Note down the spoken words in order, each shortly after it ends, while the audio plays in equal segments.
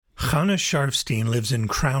Chana Sharfstein lives in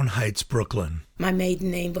Crown Heights, Brooklyn. My maiden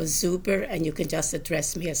name was Zuber, and you can just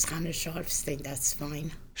address me as Chana Sharfstein. That's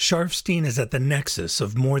fine. Sharfstein is at the nexus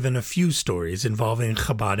of more than a few stories involving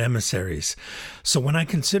Chabad emissaries. So when I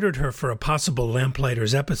considered her for a possible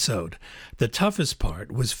Lamplighters episode, the toughest part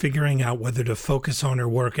was figuring out whether to focus on her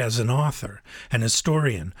work as an author, an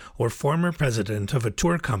historian, or former president of a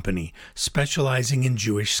tour company specializing in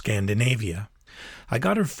Jewish Scandinavia. I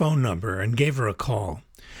got her phone number and gave her a call.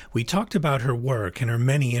 We talked about her work and her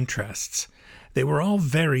many interests. They were all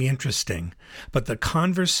very interesting, but the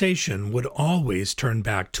conversation would always turn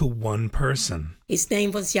back to one person. His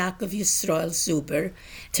name was Yaakov Yisrael Zuber.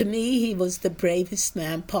 To me, he was the bravest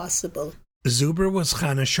man possible. Zuber was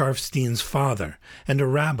Chana Sharfstein's father and a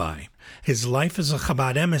rabbi. His life as a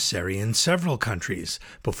Chabad emissary in several countries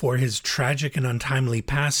before his tragic and untimely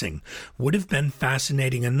passing would have been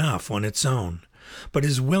fascinating enough on its own. But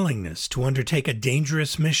his willingness to undertake a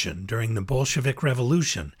dangerous mission during the Bolshevik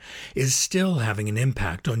Revolution is still having an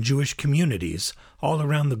impact on Jewish communities all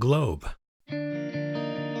around the globe.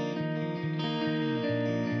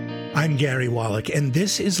 I'm Gary Wallach, and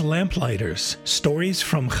this is Lamplighters, stories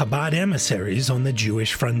from Chabad emissaries on the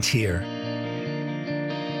Jewish frontier.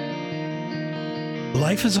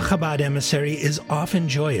 Life as a Chabad emissary is often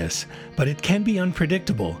joyous, but it can be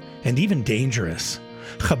unpredictable and even dangerous.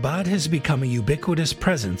 Chabad has become a ubiquitous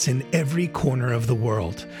presence in every corner of the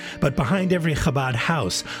world. But behind every Chabad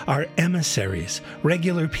house are emissaries,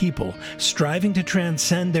 regular people striving to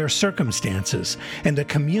transcend their circumstances, and a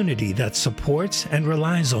community that supports and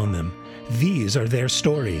relies on them. These are their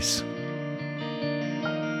stories.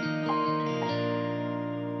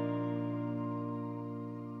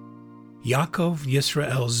 Yaakov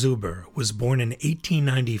Yisrael Zuber was born in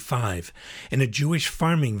 1895 in a Jewish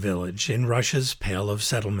farming village in Russia's Pale of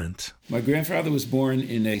Settlement. My grandfather was born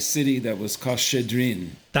in a city that was called Shedrin.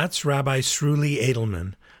 That's Rabbi Sruli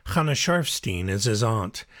Edelman. Chana Sharfstein is his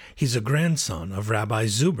aunt. He's a grandson of Rabbi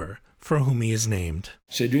Zuber, for whom he is named.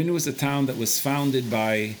 Shedrin was a town that was founded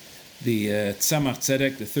by the Tzemach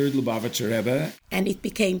Tzedek, the third Lubavitcher Rebbe. And it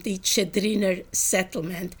became the Shedriner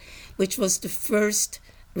settlement, which was the first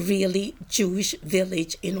really Jewish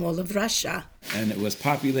village in all of Russia. And it was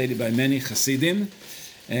populated by many Hasidim,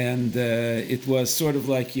 and it was sort of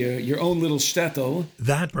like your own little shtetl.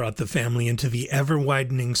 That brought the family into the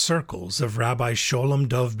ever-widening circles of Rabbi Sholem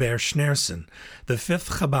Dov Ber Schneerson, the fifth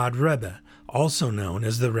Chabad Rebbe, also known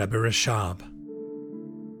as the Rebbe Rashab.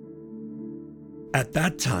 At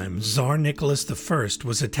that time, Tsar Nicholas I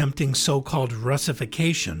was attempting so-called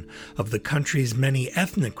Russification of the country's many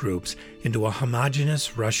ethnic groups into a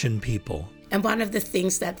homogeneous Russian people. And one of the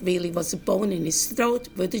things that really was a bone in his throat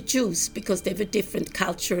were the Jews, because they were different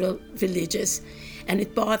cultural, religious, and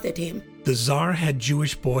it bothered him. The Tsar had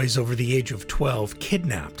Jewish boys over the age of 12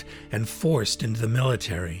 kidnapped and forced into the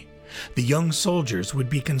military. The young soldiers would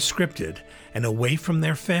be conscripted and away from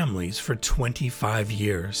their families for 25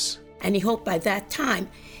 years. And he hoped by that time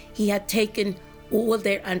he had taken all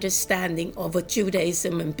their understanding of what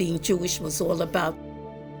Judaism and being Jewish was all about.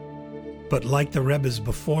 But like the Rebbes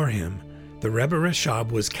before him, the Rebbe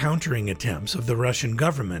Rashab was countering attempts of the Russian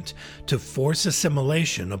government to force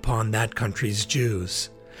assimilation upon that country's Jews.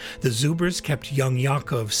 The Zubers kept young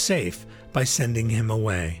Yaakov safe by sending him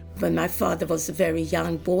away. When my father was a very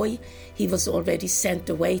young boy, he was already sent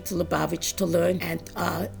away to Lubavitch to learn, and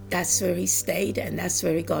that's where he stayed, and that's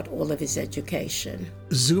where he got all of his education.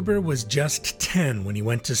 Zuber was just 10 when he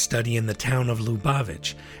went to study in the town of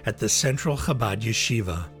Lubavitch at the Central Chabad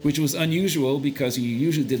Yeshiva. Which was unusual because you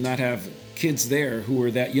usually did not have kids there who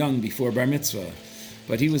were that young before Bar Mitzvah.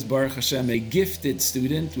 But he was, Baruch Hashem, a gifted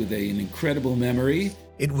student with an incredible memory.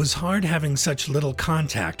 It was hard having such little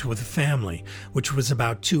contact with the family, which was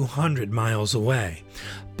about 200 miles away.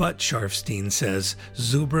 But, Sharfstein says,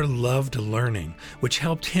 Zuber loved learning, which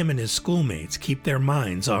helped him and his schoolmates keep their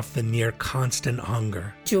minds off the near-constant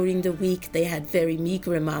hunger. During the week, they had very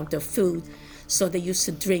meager amount of food, so they used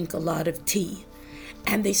to drink a lot of tea.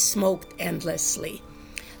 And they smoked endlessly.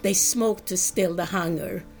 They smoked to still the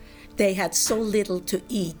hunger. They had so little to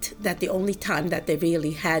eat that the only time that they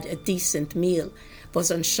really had a decent meal was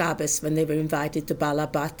on Shabbos, when they were invited to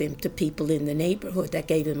Balabatim, to people in the neighborhood that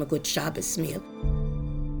gave them a good Shabbos meal.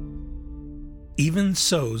 Even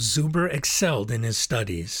so, Zuber excelled in his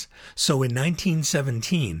studies. So in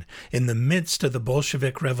 1917, in the midst of the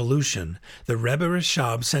Bolshevik Revolution, the Rebbe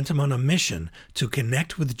Rashab sent him on a mission to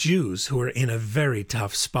connect with Jews who were in a very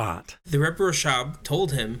tough spot. The Rebbe Rashab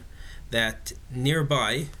told him that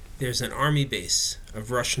nearby, there's an army base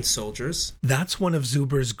of Russian soldiers. That's one of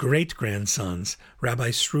Zuber's great-grandsons, Rabbi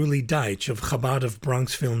Sruli Deitch of Chabad of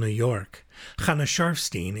Bronxville, New York. Chana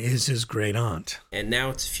Sharfstein is his great-aunt. And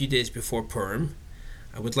now it's a few days before Purim.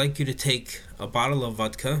 I would like you to take a bottle of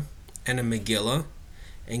vodka and a Megillah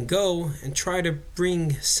and go and try to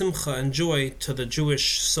bring simcha and joy to the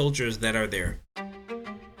Jewish soldiers that are there.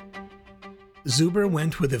 Zuber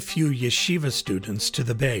went with a few yeshiva students to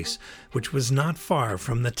the base, which was not far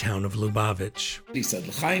from the town of Lubavitch. He said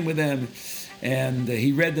l'chaim with them, and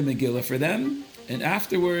he read the Megillah for them, and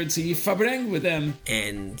afterwards he fabreng with them.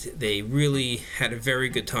 And they really had a very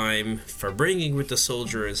good time fabrenging with the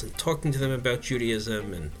soldiers and talking to them about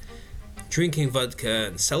Judaism and drinking vodka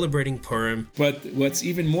and celebrating Purim. But what's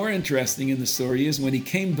even more interesting in the story is when he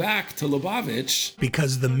came back to Lubavitch,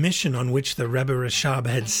 because the mission on which the Rebbe Rashab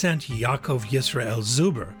had sent Yaakov Yisrael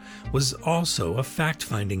Zuber was also a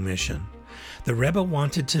fact-finding mission. The Rebbe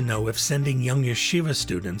wanted to know if sending young yeshiva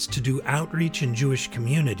students to do outreach in Jewish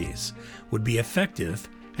communities would be effective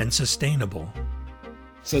and sustainable.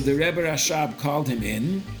 So the Rebbe Rashab called him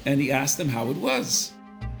in and he asked him how it was.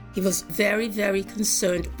 He was very, very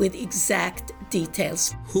concerned with exact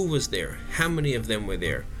details. Who was there? How many of them were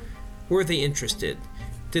there? Were they interested?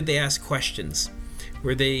 Did they ask questions?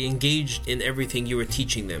 Were they engaged in everything you were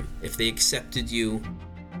teaching them? If they accepted you?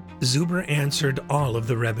 Zuber answered all of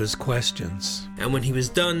the Rebbe's questions. And when he was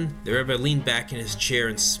done, the Rebbe leaned back in his chair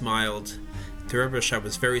and smiled. The Rebbe Rashab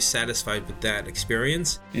was very satisfied with that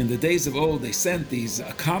experience. In the days of old, they sent these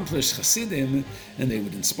accomplished Hasidim, and they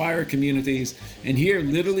would inspire communities. And here,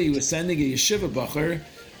 literally, he was sending a yeshiva bacher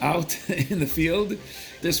out in the field.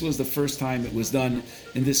 This was the first time it was done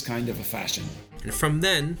in this kind of a fashion. And from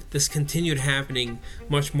then, this continued happening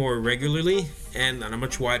much more regularly and on a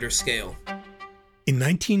much wider scale. In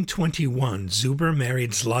 1921, Zuber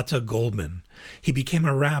married Zlata Goldman. He became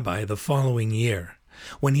a rabbi the following year.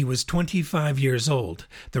 When he was 25 years old,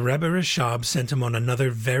 the Rebbe Rashab sent him on another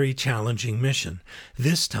very challenging mission,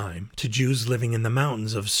 this time to Jews living in the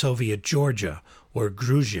mountains of Soviet Georgia, or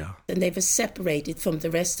Gruzia. And they were separated from the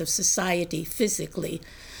rest of society physically.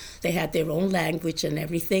 They had their own language and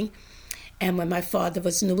everything. And when my father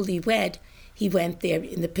was newlywed, he went there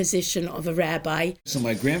in the position of a rabbi. So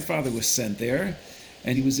my grandfather was sent there,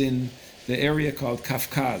 and he was in the area called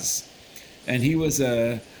Kafkaz. And he was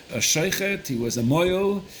a sheikhet, he was a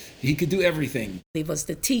moyel, he could do everything. He was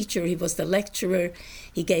the teacher, he was the lecturer,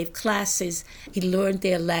 he gave classes, he learned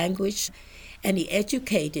their language, and he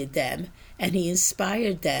educated them, and he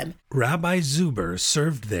inspired them. Rabbi Zuber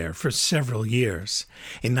served there for several years.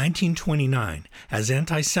 In 1929, as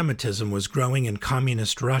anti-Semitism was growing in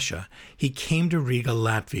communist Russia, he came to Riga,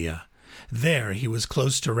 Latvia. There he was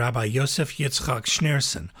close to Rabbi Yosef Yitzchak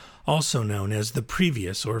Schneerson, also known as the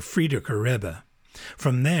previous or Frierdiker Rebbe.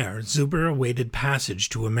 From there, Zuber awaited passage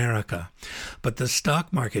to America, but the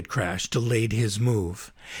stock market crash delayed his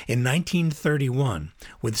move. In 1931,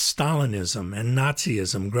 with Stalinism and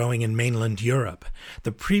Nazism growing in mainland Europe,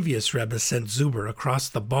 the previous Rebbe sent Zuber across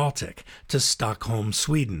the Baltic to Stockholm,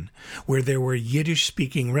 Sweden, where there were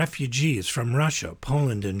Yiddish-speaking refugees from Russia,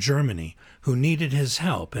 Poland, and Germany who needed his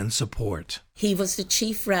help and support. He was the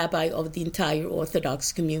chief rabbi of the entire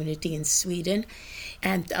Orthodox community in Sweden,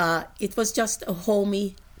 and it was just a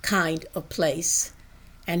homey kind of place,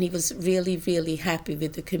 and he was really, really happy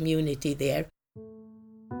with the community there.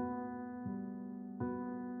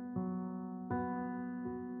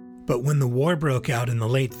 But when the war broke out in the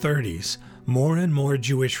late 30s, more and more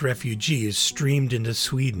Jewish refugees streamed into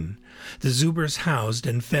Sweden. The Zubers housed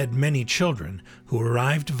and fed many children who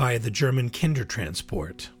arrived via the German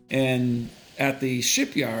Kindertransport. And at the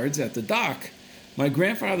shipyards, at the dock, my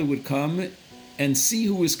grandfather would come and see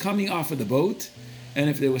who was coming off of the boat. And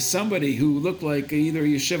if there was somebody who looked like either a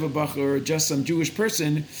yeshiva bacher or just some Jewish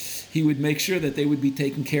person, he would make sure that they would be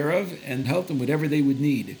taken care of and help them whatever they would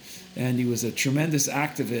need. And he was a tremendous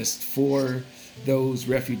activist for those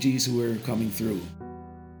refugees who were coming through.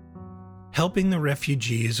 Helping the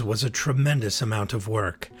refugees was a tremendous amount of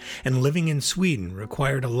work, and living in Sweden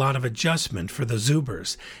required a lot of adjustment for the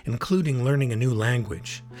Zubers, including learning a new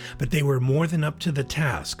language. But they were more than up to the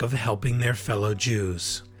task of helping their fellow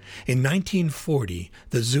Jews. In 1940,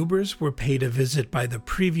 the Zubers were paid a visit by the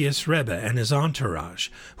previous Rebbe and his entourage,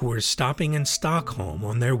 who were stopping in Stockholm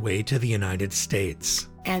on their way to the United States.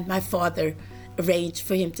 And my father arranged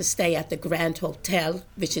for him to stay at the Grand Hotel,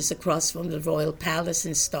 which is across from the Royal Palace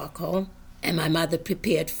in Stockholm. And my mother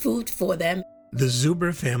prepared food for them. The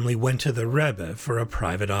Zuber family went to the Rebbe for a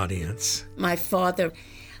private audience. My father,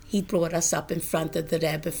 he brought us up in front of the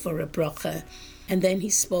Rebbe for a bracha. And then he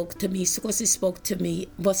spoke to me,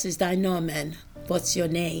 was ist dein Name? "What's your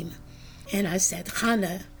name?" And I said,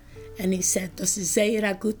 "Chana." And he said, "Das ist sehr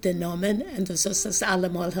a gute Nomen, and du sollst das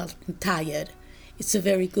allemal halten teuer. It's a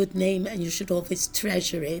very good name, and you should always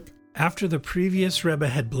treasure it." After the previous Rebbe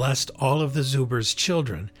had blessed all of the Zuber's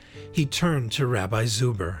children, he turned to Rabbi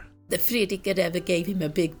Zuber. The Frierdiker Rebbe gave him a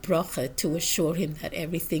big bracha to assure him that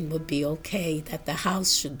everything would be okay, that the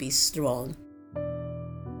house should be strong.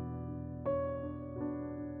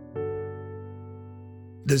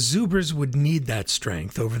 The Zubers would need that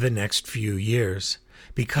strength over the next few years,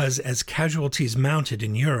 because as casualties mounted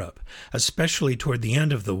in Europe, especially toward the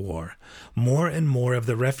end of the war, more and more of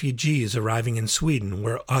the refugees arriving in Sweden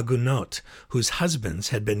were agunot, whose husbands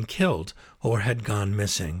had been killed or had gone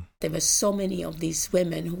missing. There were so many of these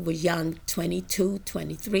women who were young, 22,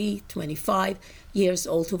 23, 25 years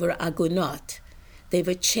old, who were agunot. They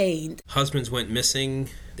were chained. Husbands went missing,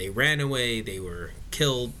 they ran away, they were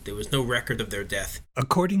killed, there was no record of their death.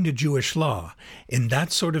 According to Jewish law, in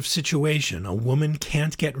that sort of situation, a woman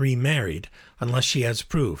can't get remarried unless she has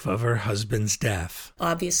proof of her husband's death.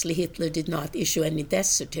 Obviously, Hitler did not issue any death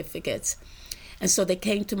certificates. And so they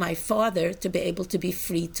came to my father to be able to be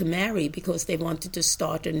free to marry because they wanted to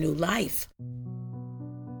start a new life.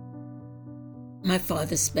 My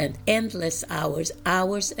father spent endless hours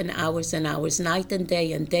and hours and hours, night and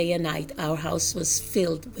day and night. Our house was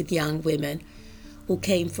filled with young women who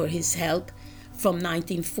came for his help from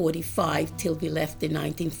 1945 till we left in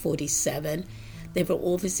 1947. They were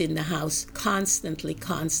always in the house constantly.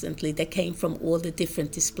 They came from all the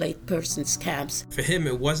different displaced persons camps. For him,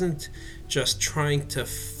 it wasn't just trying to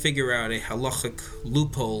figure out a halachic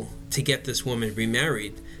loophole to get this woman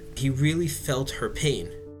remarried. He really felt her pain.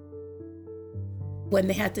 When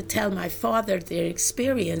they had to tell my father their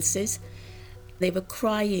experiences, they were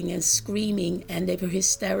crying and screaming and they were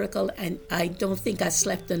hysterical, and I don't think I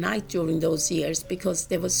slept a night during those years because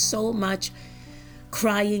there was so much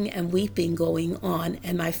crying and weeping going on.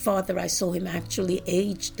 And my father, I saw him actually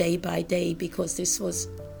age day by day because this was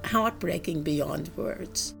heartbreaking beyond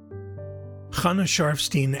words. Chana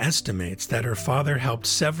Sharfstein estimates that her father helped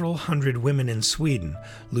several hundred women in Sweden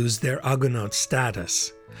lose their agunot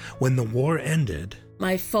status. When the war ended,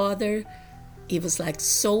 my father, he was like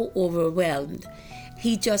so overwhelmed.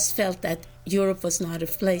 He just felt that Europe was not a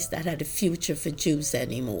place that had a future for Jews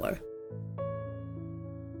anymore.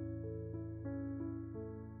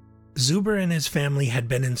 Zuber and his family had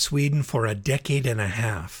been in Sweden for a decade and a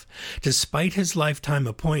half. Despite his lifetime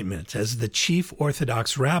appointment as the chief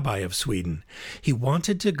Orthodox rabbi of Sweden, he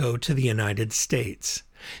wanted to go to the United States.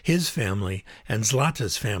 His family and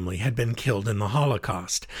Zlata's family had been killed in the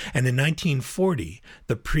Holocaust, and in 1940,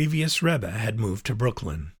 the previous Rebbe had moved to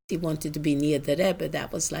Brooklyn. He wanted to be near the Rebbe.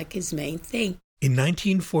 That was like his main thing. In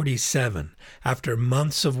 1947, after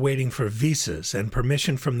months of waiting for visas and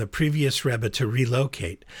permission from the previous Rebbe to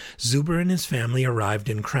relocate, Zuber and his family arrived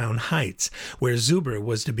in Crown Heights, where Zuber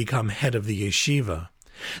was to become head of the yeshiva.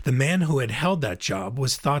 The man who had held that job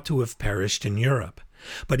was thought to have perished in Europe,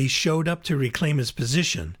 but he showed up to reclaim his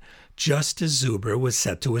position just as Zuber was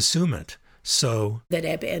set to assume it. So the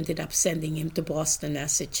Rebbe ended up sending him to Boston,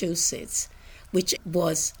 Massachusetts, which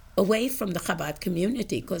was away from the Chabad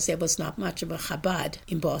community because there was not much of a Chabad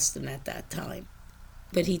in Boston at that time.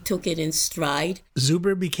 But he took it in stride.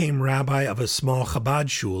 Zuber became rabbi of a small Chabad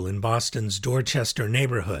shul in Boston's Dorchester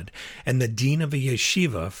neighborhood and the dean of a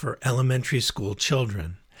yeshiva for elementary school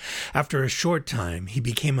children. After a short time, he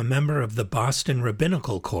became a member of the Boston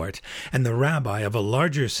Rabbinical Court and the rabbi of a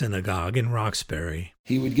larger synagogue in Roxbury.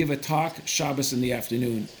 He would give a talk Shabbos in the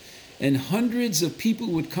afternoon, and hundreds of people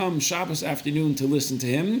would come Shabbos afternoon to listen to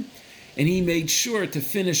him, and he made sure to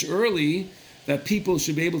finish early that people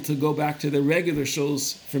should be able to go back to their regular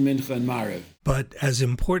shuls for Mincha and Maariv. But as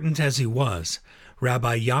important as he was,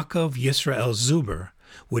 Rabbi Yaakov Yisrael Zuber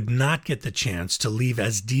would not get the chance to leave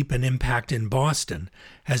as deep an impact in Boston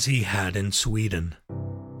as he had in Sweden.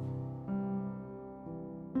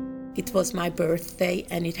 It was my birthday,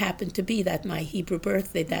 and it happened to be that my Hebrew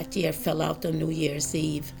birthday that year fell out on New Year's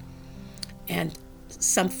Eve. And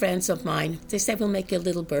some friends of mine, they said, "We'll make a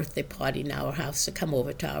little birthday party in our house, so come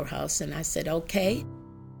over to our house." And I said, okay.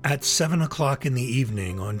 At 7 o'clock in the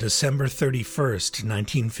evening on December 31st,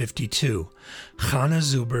 1952, Chana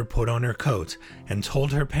Zuber put on her coat and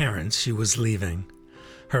told her parents she was leaving.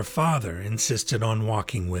 Her father insisted on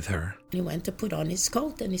walking with her. He went to put on his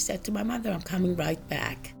coat and he said to my mother, "I'm coming right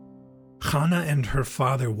back." Chana and her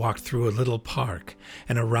father walked through a little park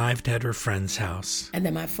and arrived at her friend's house. And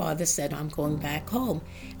then my father said, "I'm going back home."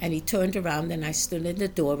 And he turned around and I stood in the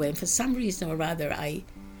doorway, and for some reason or other, I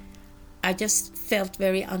I just felt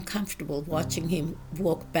very uncomfortable watching him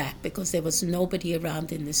walk back because there was nobody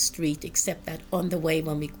around in the street except that on the way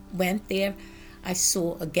when we went there, I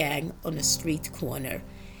saw a gang on a street corner.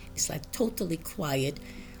 It's like totally quiet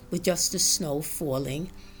with just the snow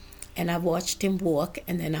falling. And I watched him walk,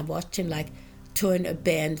 and then I watched him like turn a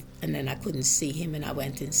bend, and then I couldn't see him, and I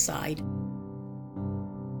went inside.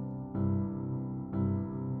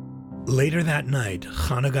 Later that night,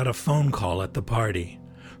 Chana got a phone call at the party.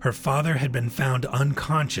 Her father had been found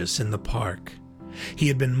unconscious in the park. He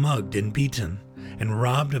had been mugged and beaten and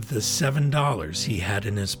robbed of the $7 he had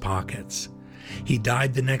in his pockets. He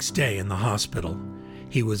died the next day in the hospital.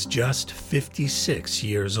 He was just 56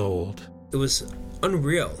 years old. It was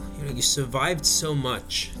unreal. You survived so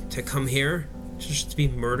much to come here, just to be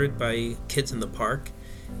murdered by kids in the park.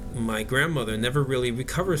 My grandmother never really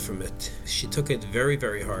recovered from it. She took it very,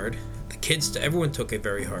 very hard. The kids, everyone took it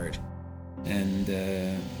very hard. And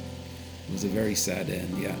it was a very sad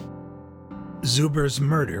end, yeah. Zuber's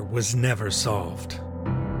murder was never solved.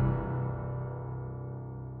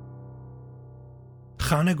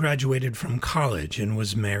 Chana graduated from college and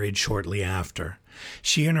was married shortly after.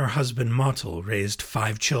 She and her husband Motel raised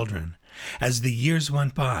 5 children. As the years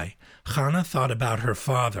went by, Chana thought about her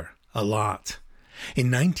father a lot. In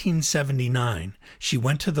 1979, she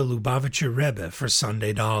went to the Lubavitcher Rebbe for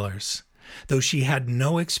Sunday dollars. Though she had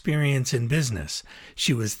no experience in business,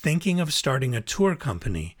 she was thinking of starting a tour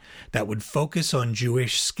company that would focus on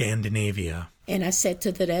Jewish Scandinavia. And I said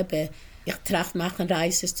to the Rebbe, "Ich tracht machen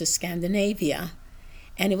Reisen to Scandinavia."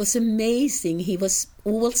 And it was amazing. He was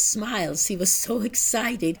all smiles. He was so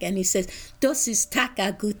excited. And he said, "Das ist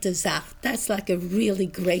taka gute Sach." That's like a really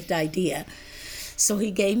great idea. So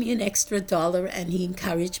he gave me an extra $1 and he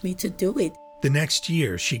encouraged me to do it. The next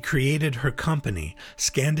year, she created her company,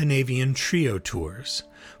 Scandinavian Trio Tours.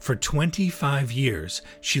 For 25 years,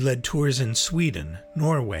 she led tours in Sweden,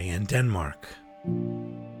 Norway, and Denmark.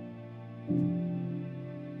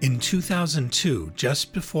 In 2002,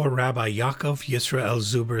 just before Rabbi Yaakov Yisrael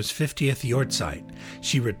Zuber's 50th Yortzeit,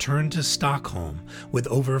 she returned to Stockholm with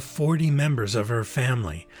over 40 members of her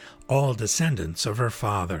family, all descendants of her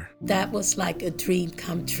father. That was like a dream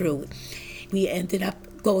come true. We ended up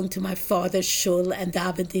going to my father's shul and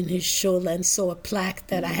davened in his shul and saw a plaque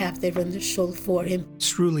that I have there in the shul for him.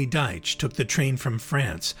 Struli Deitch took the train from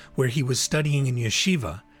France, where he was studying in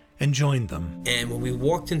yeshiva, and joined them. And when we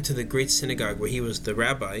walked into the great synagogue where he was the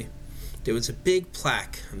rabbi, there was a big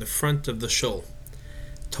plaque on the front of the shul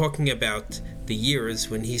talking about the years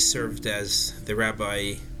when he served as the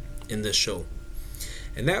rabbi in the shul.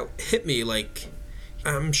 And that hit me like,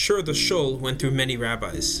 I'm sure the shul went through many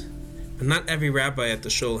rabbis. And not every rabbi at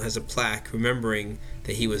the shul has a plaque remembering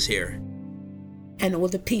that he was here. And all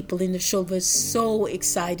the people in the shul were so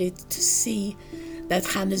excited to see that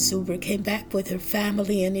Chana Zuber came back with her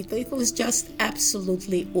family, and it was just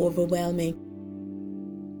absolutely overwhelming.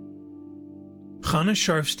 Chana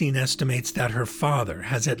Sharfstein estimates that her father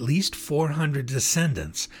has at least 400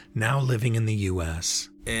 descendants now living in the U.S.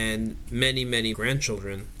 And many, many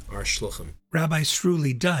grandchildren are shluchim. Rabbi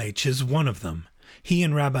Struli Deitch is one of them. He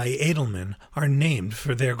and Rabbi Edelman are named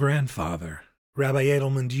for their grandfather. Rabbi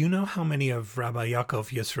Edelman, do you know how many of Rabbi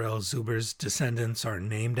Yaakov Yisrael Zuber's descendants are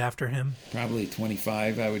named after him? Probably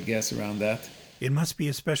 25, I would guess, around that. It must be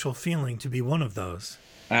a special feeling to be one of those.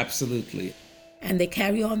 Absolutely. And they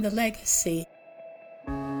carry on the legacy.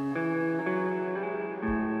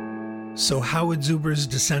 So how would Zuber's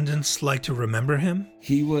descendants like to remember him?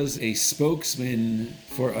 He was a spokesman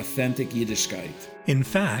for authentic Yiddishkeit. In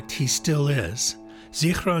fact, he still is.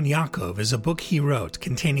 Zichron Yaakov is a book he wrote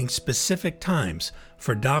containing specific times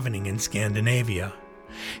for davening in Scandinavia.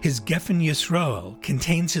 His Geffen Yisroel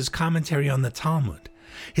contains his commentary on the Talmud.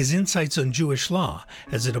 His insights on Jewish law,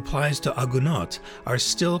 as it applies to Agunot, are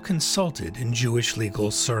still consulted in Jewish legal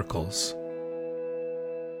circles.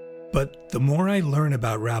 But the more I learn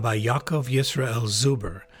about Rabbi Yaakov Yisrael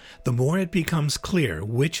Zuber, the more it becomes clear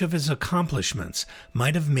which of his accomplishments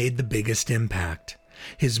might have made the biggest impact.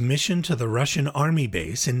 His mission to the Russian army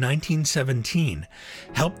base in 1917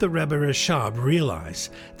 helped the Rebbe Rashab realize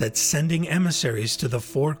that sending emissaries to the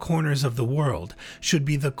 4 corners of the world should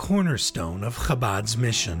be the cornerstone of Chabad's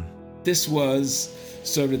mission. This was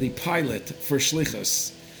sort of the pilot for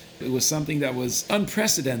Shlichus. It was something that was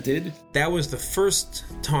unprecedented. That was the first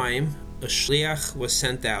time a shliach was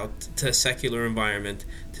sent out to a secular environment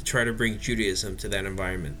to try to bring Judaism to that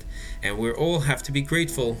environment. And we all have to be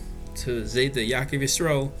grateful to Zayda Yaakov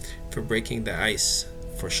Yisrael for breaking the ice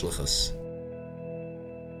for Shlichus.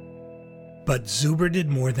 But Zuber did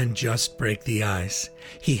more than just break the ice.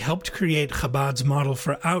 He helped create Chabad's model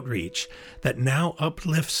for outreach that now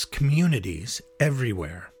uplifts communities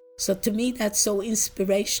everywhere. So to me, that's so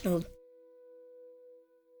inspirational.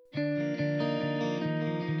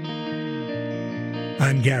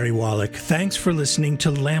 I'm Gary Wallach. Thanks for listening to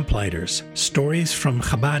Lamplighters, stories from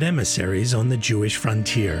Chabad emissaries on the Jewish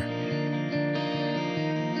frontier.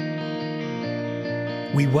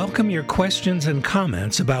 We welcome your questions and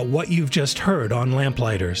comments about what you've just heard on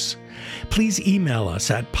Lamplighters. Please email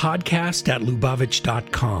us at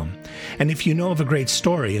podcast@lubavitch.com. And if you know of a great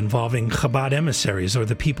story involving Chabad emissaries or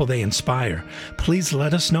the people they inspire, please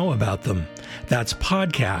let us know about them. That's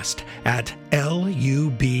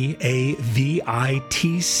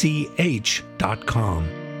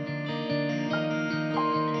podcast@lubavitch.com.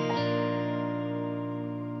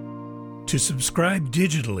 To subscribe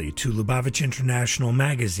digitally to Lubavitch International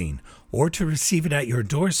Magazine or to receive it at your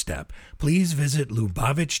doorstep, please visit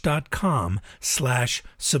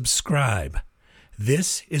lubavitch.com/subscribe.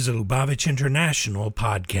 This is a Lubavitch International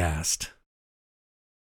podcast.